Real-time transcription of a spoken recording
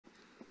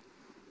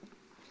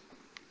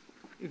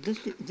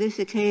This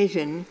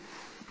occasion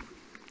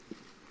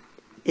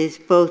is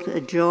both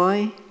a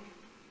joy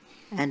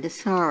and a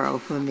sorrow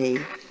for me.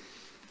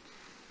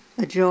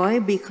 A joy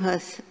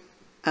because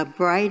a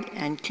bright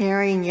and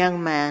caring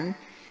young man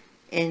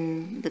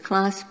in the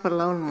class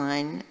below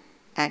mine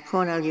at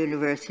Cornell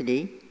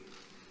University,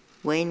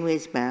 Wayne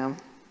Wisbaum,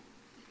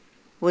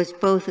 was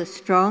both a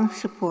strong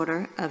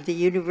supporter of the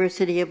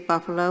University of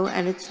Buffalo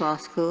and its law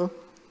school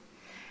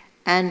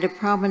and a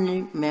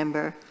prominent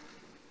member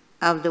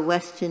of the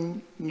Western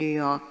New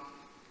York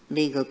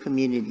legal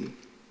community.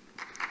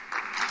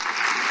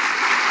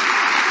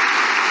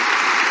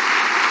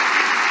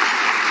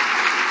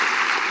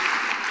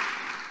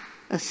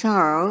 A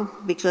sorrow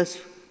because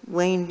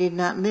Wayne did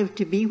not live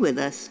to be with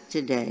us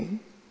today.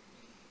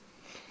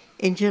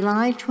 In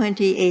July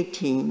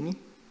 2018,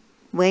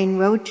 Wayne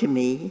wrote to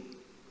me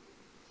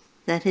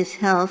that his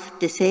health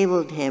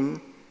disabled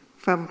him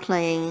from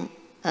playing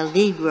a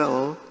lead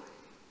role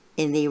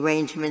in the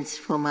arrangements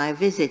for my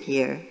visit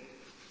here,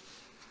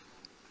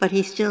 but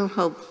he still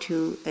hoped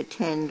to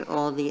attend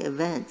all the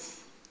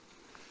events.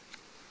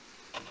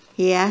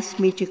 He asked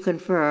me to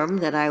confirm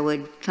that I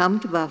would come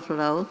to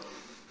Buffalo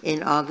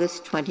in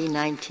August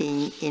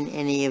 2019 in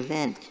any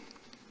event.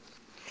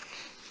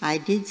 I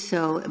did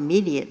so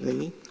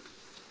immediately,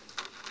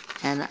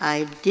 and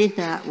I did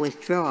not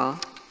withdraw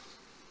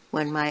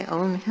when my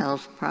own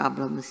health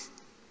problems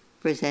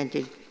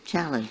presented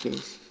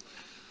challenges.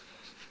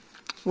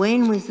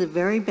 Wayne was the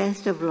very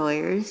best of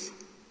lawyers,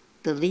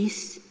 the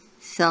least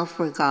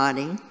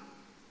self-regarding,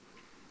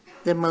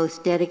 the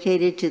most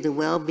dedicated to the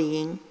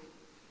well-being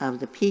of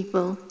the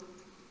people,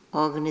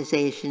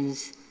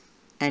 organizations,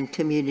 and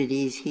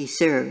communities he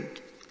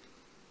served.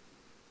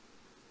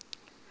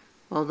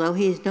 Although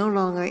he is no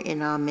longer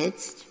in our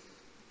midst,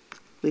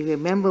 we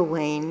remember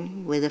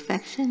Wayne with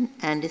affection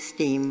and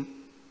esteem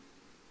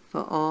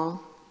for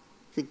all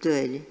the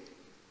good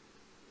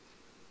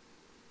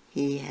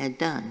he had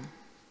done.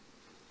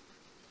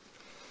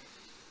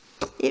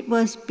 It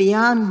was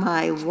beyond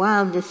my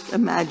wildest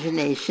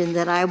imagination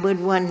that I would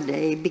one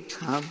day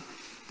become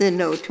the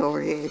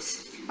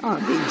notorious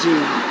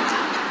RBG.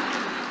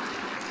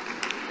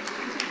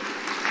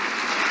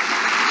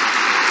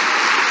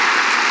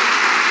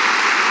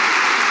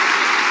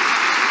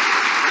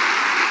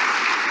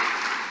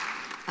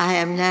 I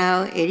am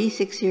now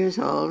 86 years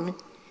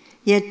old,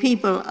 yet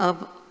people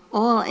of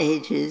all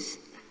ages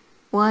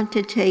want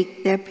to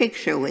take their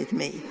picture with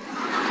me.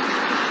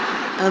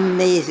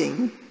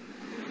 Amazing.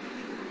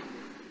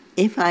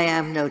 If I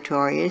am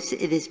notorious,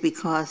 it is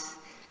because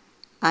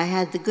I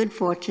had the good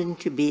fortune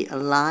to be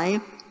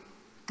alive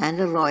and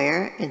a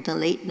lawyer in the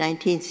late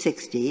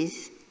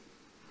 1960s,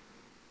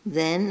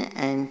 then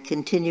and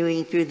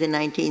continuing through the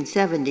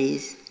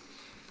 1970s.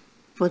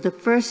 For the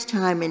first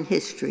time in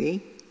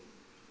history,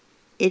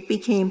 it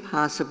became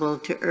possible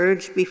to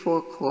urge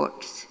before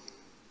courts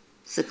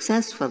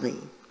successfully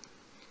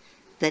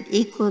that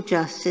equal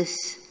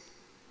justice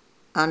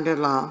under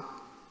law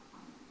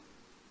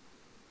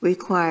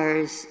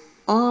requires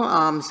all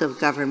arms of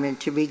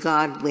government to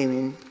regard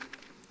women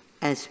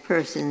as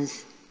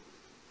persons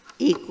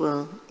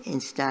equal in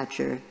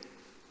stature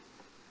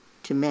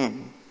to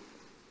men.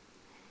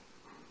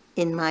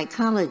 In my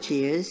college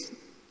years,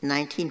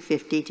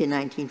 1950 to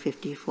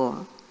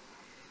 1954,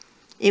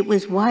 it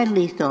was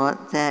widely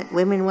thought that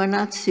women were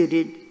not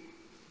suited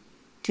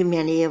to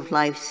many of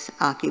life's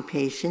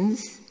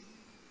occupations: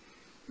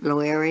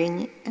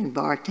 lawyering and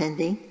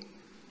bartending,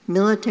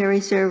 military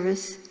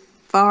service,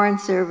 foreign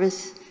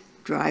service,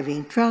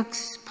 driving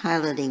trucks,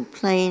 piloting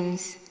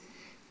planes,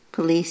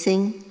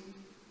 policing,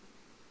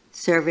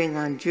 serving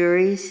on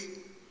juries,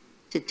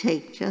 to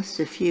take just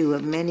a few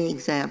of many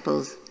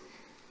examples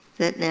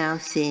that now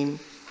seem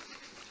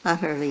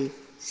utterly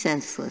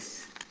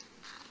senseless.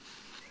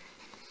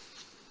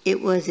 It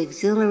was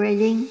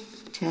exhilarating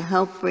to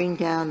help bring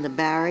down the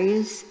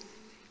barriers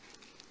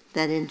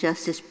that, in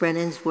Justice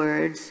Brennan's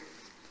words,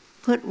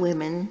 put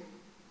women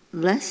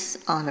less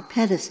on a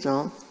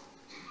pedestal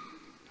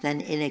than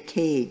in a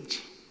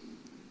cage.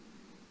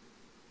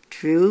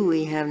 True,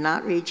 we have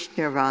not reached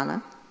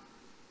nirvana,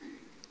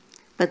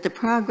 but the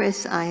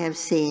progress I have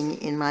seen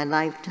in my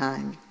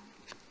lifetime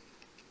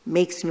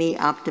makes me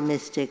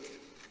optimistic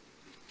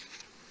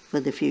for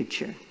the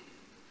future.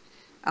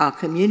 Our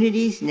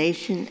communities,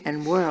 nation,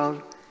 and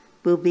world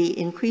will be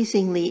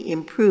increasingly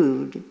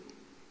improved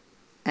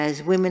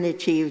as women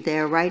achieve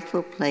their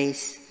rightful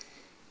place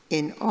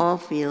in all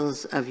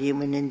fields of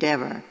human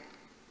endeavor.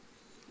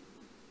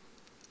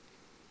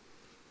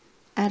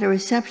 At a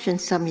reception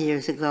some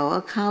years ago,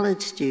 a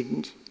college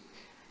student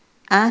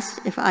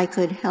asked if I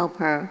could help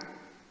her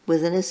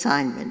with an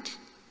assignment.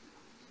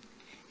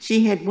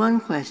 She had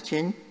one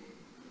question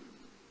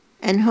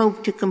and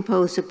hoped to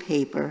compose a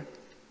paper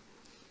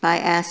by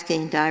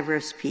asking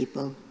diverse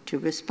people to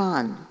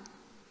respond.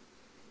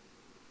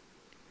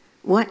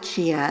 What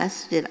she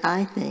asked, did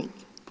I think,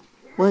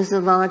 was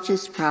the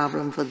largest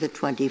problem for the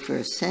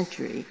 21st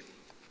century.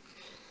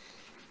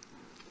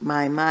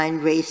 My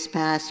mind raced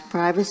past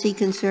privacy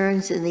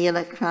concerns in the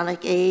electronic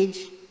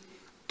age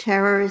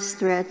terrorist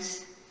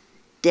threats,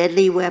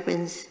 deadly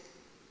weapons,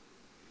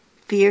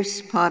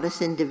 fierce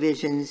partisan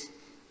divisions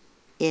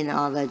in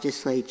our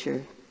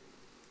legislature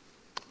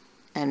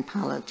and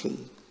polity.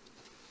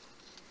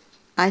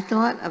 I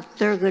thought of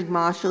Thurgood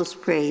Marshall's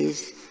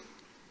praise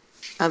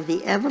of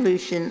the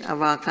evolution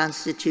of our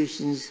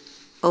Constitution's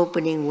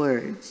opening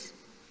words.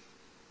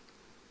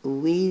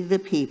 We the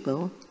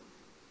people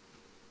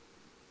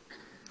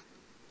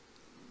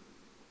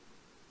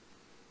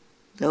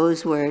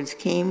those words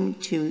came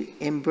to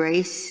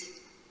embrace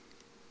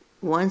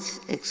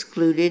once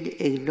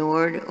excluded,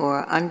 ignored,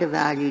 or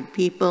undervalued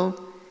people,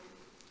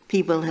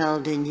 people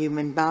held in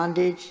human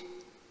bondage,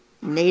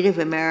 Native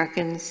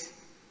Americans,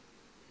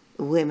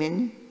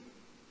 women,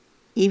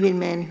 even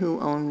men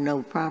who owned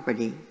no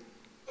property.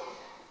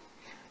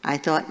 I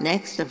thought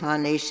next of our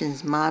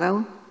nation's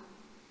motto,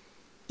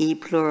 E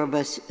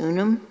pluribus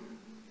unum,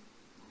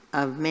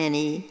 of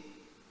many,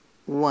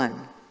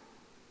 one.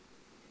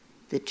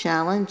 The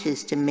challenge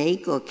is to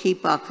make or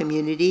keep our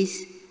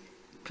communities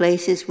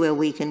places where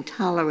we can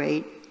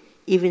tolerate,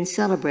 even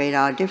celebrate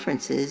our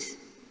differences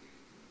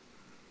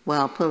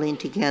while pulling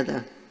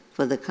together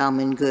for the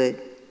common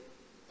good.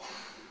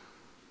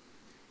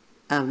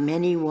 Of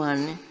many,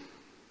 one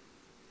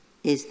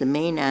is the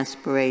main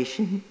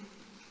aspiration.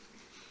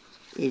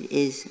 It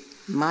is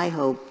my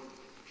hope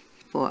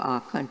for our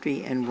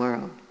country and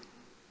world.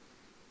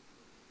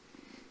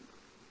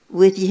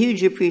 With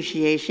huge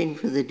appreciation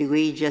for the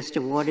degree just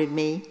awarded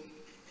me,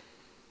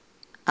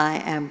 I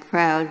am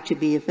proud to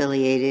be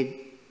affiliated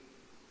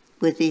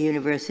with the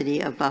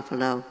University of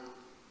Buffalo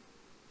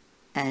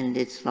and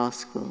its law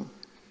school.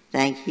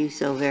 Thank you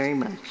so very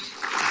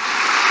much.